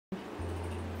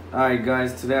Alright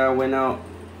guys, today I went out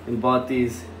and bought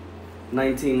these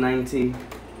 1990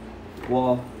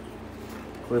 Wahl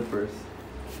clippers.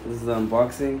 This is the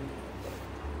unboxing.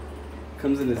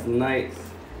 Comes in this nice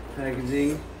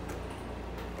packaging.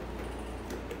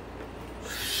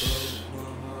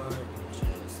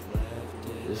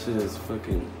 This shit is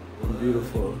fucking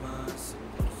beautiful. It's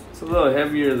a little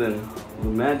heavier than the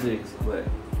Magics, but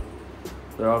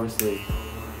they're obviously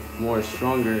more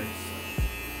stronger.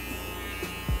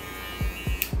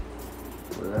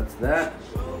 So that's that.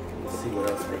 Let's see what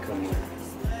else they come with.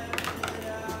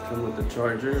 Come with the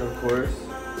charger, of course.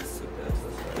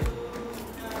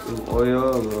 Some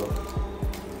oil, a little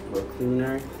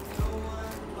cleaner.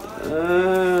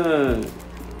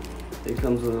 It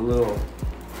comes with a little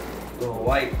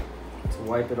wipe to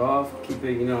wipe it off. Keep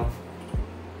it,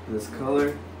 this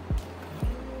color.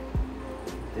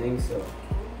 Thing so.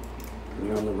 When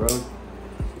you're on the road,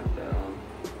 snap that on.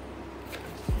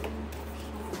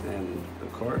 And the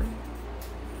card.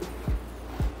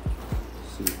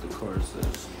 See what the card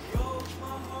says.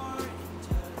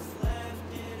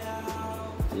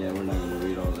 Yeah, we're not gonna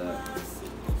read all that.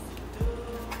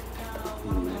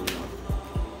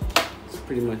 That's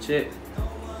pretty much it.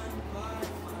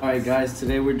 Alright guys,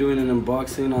 today we're doing an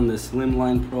unboxing on the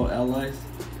Slimline Pro Allies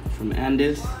from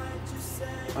Andes.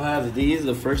 I have these,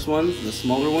 the first ones, the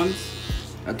smaller ones.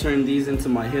 I turned these into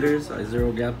my hitters. I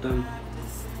zero gapped them.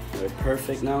 They're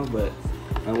perfect now, but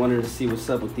I wanted to see what's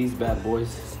up with these bad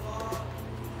boys.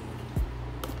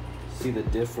 See the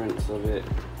difference of it.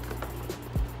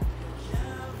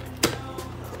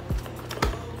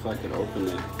 If I could open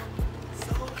it.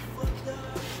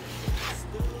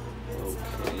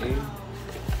 Okay.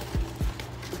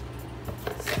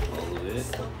 All of it.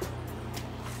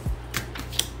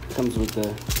 Comes with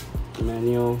the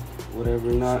manual,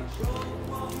 whatever not.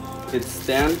 It's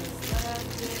stand.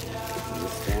 The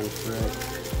stand for it.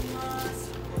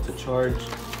 To charge.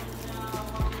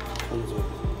 Comes with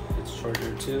its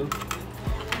charger too.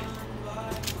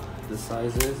 The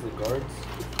sizes, the guards.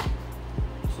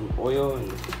 Some oil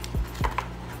and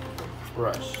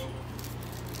brush.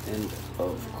 And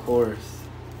of course,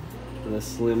 the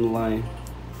Slimline